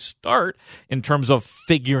a nice start in terms of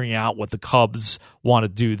figuring out what the Cubs want to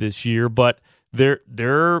do this year. But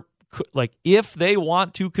they're like, if they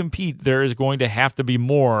want to compete, there is going to have to be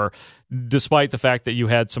more, despite the fact that you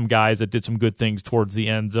had some guys that did some good things towards the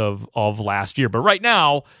ends of last year. But right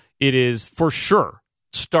now, it is for sure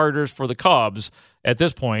starters for the Cubs at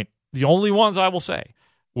this point. The only ones I will say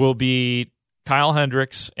will be Kyle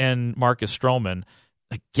Hendricks and Marcus Stroman.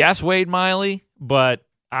 I guess Wade Miley, but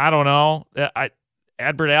I don't know.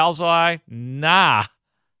 Adbert Alzolay, nah.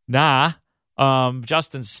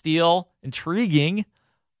 Justin Steele, intriguing.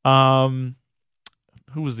 Who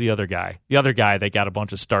was the other guy? The other guy that got a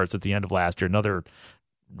bunch of starts at the end of last year, another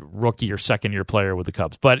rookie or second-year player with the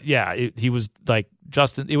Cubs. But yeah, he was like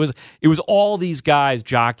Justin. It was all these guys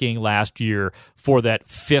jockeying last year for that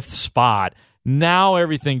fifth spot. Now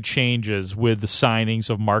everything changes with the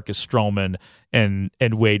signings of Marcus Stroman and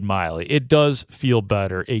Wade Miley. It does feel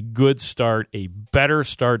better. A good start, a better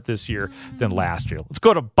start this year than last year. Let's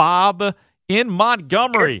go to Bob in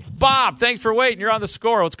Montgomery. Bob, thanks for waiting. You're on The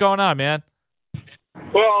Score. What's going on, man?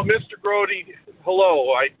 Well, Mr. Grody,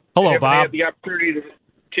 hello. Hello, haven't Bob. had the opportunity to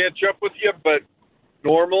catch up with you, but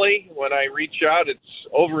normally when I reach out, it's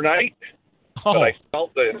overnight. Oh. But I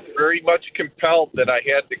felt very much compelled that I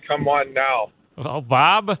had to come on now. Well,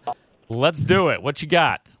 Bob, let's do it. What you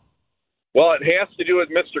got? Well, it has to do with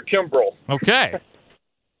Mr. Kimbrel. Okay.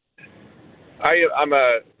 I'm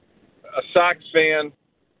a Sox fan,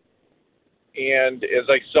 and as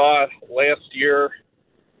I saw last year,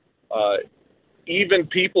 even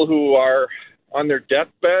people who are on their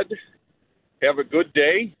deathbed have a good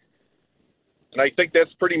day. And I think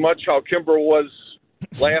that's pretty much how Kimbrel was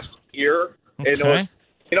last year. Okay.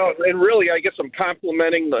 And really, I guess I'm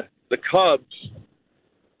complimenting the Cubs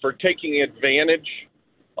for taking advantage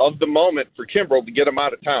of the moment for Kimbrel to get him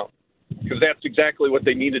out of town, because that's exactly what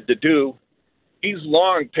they needed to do. He's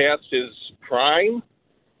long past his prime,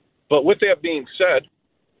 but with that being said,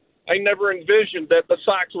 I never envisioned that the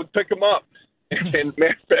Sox would pick him up. And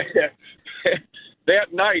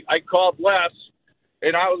that night, I called Les,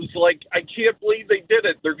 and I was like, I can't believe they did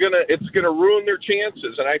it. It's gonna ruin their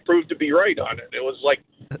chances, and I proved to be right on it. It was like,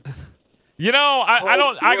 you know,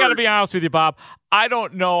 I got to be honest with you, Bob. I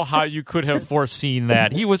don't know how you could have foreseen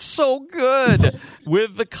that. He was so good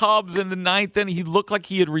with the Cubs in the ninth inning. He looked like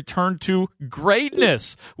he had returned to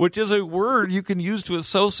greatness, which is a word you can use to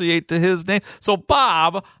associate to his name. So,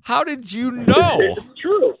 Bob, how did you know? It's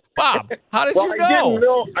true. Bob, how did you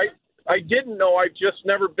know? I didn't know. I've just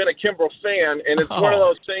never been a Kimbrel fan, and it's one of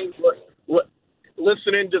those things.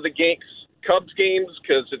 Listening to the Cubs games,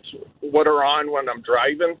 because it's what are on when I'm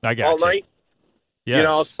driving all night.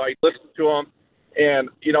 Yes. So I listen to them, and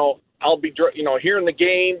I'll be hearing the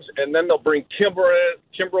games, and then they'll bring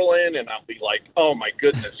Kimbrel in, and I'll be like, oh my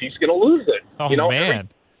goodness, he's going to lose it. Oh man!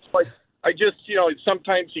 I just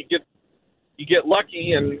sometimes you get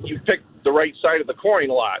lucky and you pick the right side of the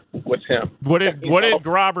coin a lot with him. What did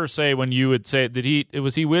Grobber say when you would say?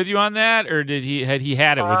 Was he with you on that, or had he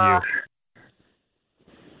had it with you?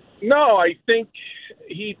 No, I think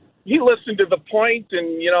he listened to the point,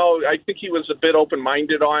 and I think he was a bit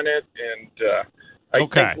open-minded on it, and I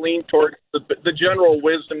think leaned towards the general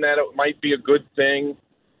wisdom that it might be a good thing.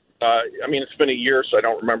 It's been a year, so I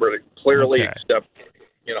don't remember it clearly, except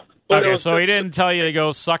Okay, so he didn't tell you to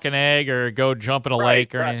go suck an egg or go jump in a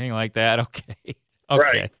lake or anything like that. Okay.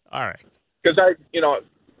 Right. All right. Because I've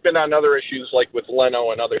been on other issues like with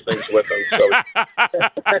Leno and other things with him. So.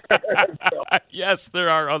 Yes, there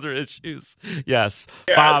are other issues. Yes.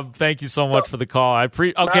 Yeah. Bob, thank you so much for the call.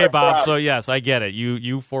 Okay, Bob, problem. so yes, I get it.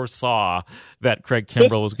 You foresaw that Craig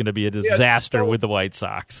Kimbrel was going to be a disaster with the White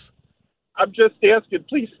Sox. I'm just asking,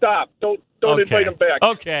 please stop. Don't invite him back.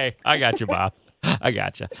 Okay, I got you, Bob. I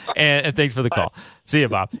gotcha. And thanks for the call. See you,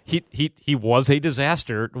 Bob. He was a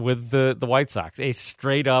disaster with the White Sox, a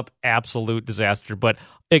straight up absolute disaster. But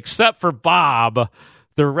except for Bob,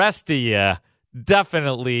 the rest of you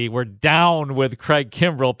definitely were down with Craig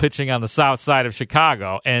Kimbrell pitching on the south side of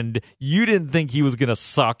Chicago, and you didn't think he was going to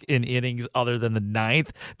suck in innings other than the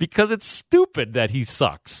ninth because it's stupid that he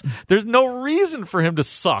sucks. There's no reason for him to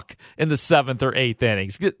suck in the seventh or eighth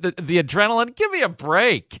innings. The adrenaline, give me a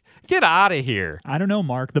break. Get out of here. I don't know,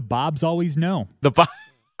 Mark. The Bobs always know.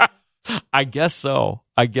 I guess so.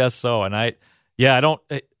 And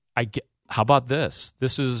how about this?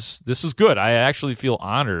 This is good. I actually feel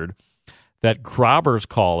honored that Grobber's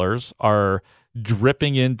callers are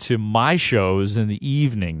dripping into my shows in the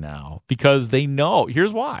evening now because they know.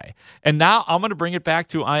 Here's why. And now I'm going to bring it back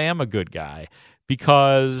to I am a good guy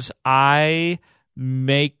because I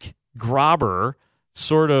make Grobber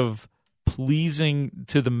sort of pleasing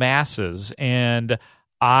to the masses, and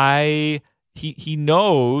he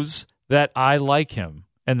knows that I like him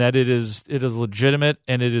and that it is legitimate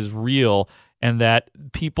and it is real. And that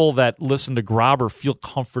people that listen to Grobber feel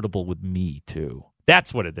comfortable with me, too.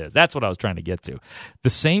 That's what it is. That's what I was trying to get to.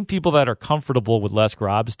 The same people that are comfortable with Les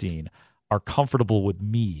Grobstein are comfortable with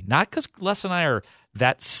me. Not because Les and I are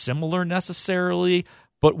that similar necessarily,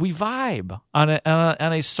 but we vibe on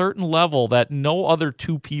a certain level that no other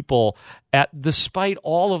two people, despite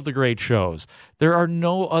all of the great shows, there are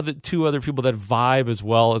no two other people that vibe as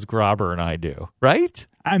well as Grobber and I do, right?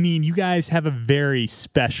 I mean, you guys have a very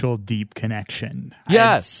special, deep connection.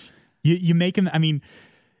 Yes. You make him, I mean,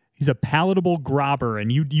 he's a palatable Grobber,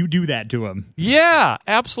 and you do that to him. Yeah,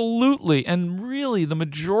 absolutely. And really, the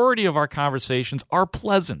majority of our conversations are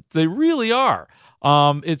pleasant. They really are.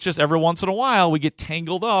 It's just every once in a while we get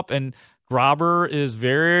tangled up, and Grobber is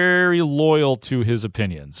very loyal to his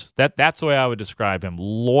opinions. That's the way I would describe him.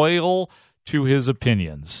 Loyal to his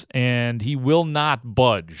opinions, and he will not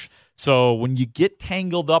budge. So when you get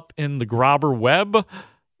tangled up in the Grobber web,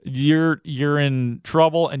 you're in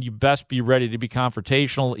trouble, and you best be ready to be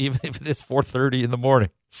confrontational, even if it is 4:30 in the morning.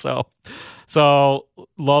 So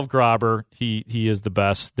love Grobber. He is the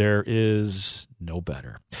best. There is no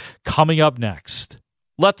better. Coming up next,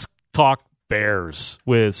 let's talk Bears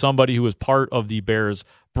with somebody who is part of the Bears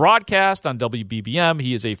broadcast on WBBM.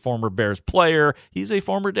 He is a former Bears player. He's a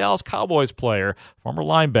former Dallas Cowboys player, former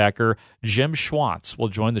linebacker. Jim Schwantz will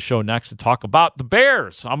join the show next to talk about the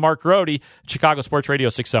Bears. I'm Mark Grody, Chicago Sports Radio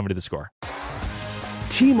 670 The Score.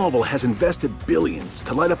 T-Mobile has invested billions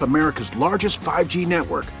to light up America's largest 5G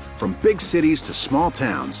network, from big cities to small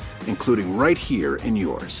towns, including right here in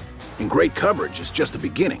yours. And great coverage is just the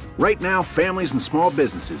beginning. Right now, families and small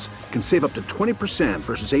businesses can save up to 20%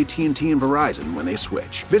 versus AT&T and Verizon when they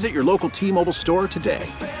switch. Visit your local T-Mobile store today.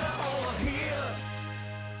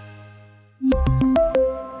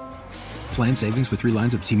 Plan savings with 3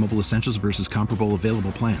 lines of T-Mobile Essentials versus comparable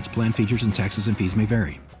available plans. Plan features and taxes and fees may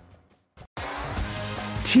vary.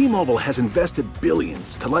 T-Mobile has invested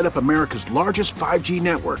billions to light up America's largest 5G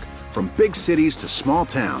network, from big cities to small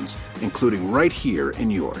towns, including right here in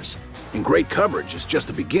yours. And great coverage is just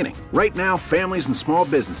the beginning. Right now, families and small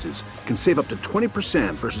businesses can save up to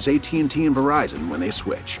 20% versus AT&T and Verizon when they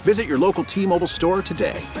switch. Visit your local T-Mobile store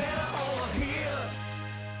today.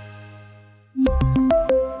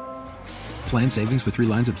 Plan savings with 3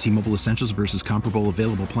 lines of T-Mobile Essentials versus comparable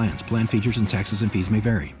available plans. Plan features and taxes and fees may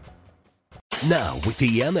vary. Now, with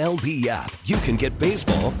the MLB app, you can get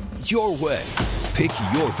baseball your way. Pick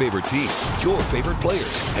your favorite team, your favorite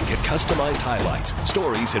players, and get customized highlights,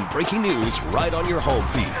 stories, and breaking news right on your home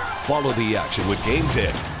feed. Follow the action with Game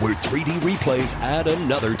 10, where 3D replays add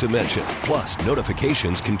another dimension. Plus,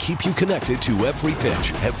 notifications can keep you connected to every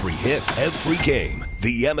pitch, every hit, every game.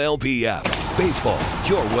 The MLB app. Baseball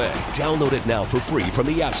your way. Download it now for free from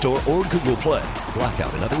the App Store or Google Play.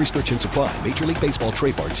 Blackout and other restrictions apply. Major League Baseball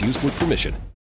trademarks used with permission.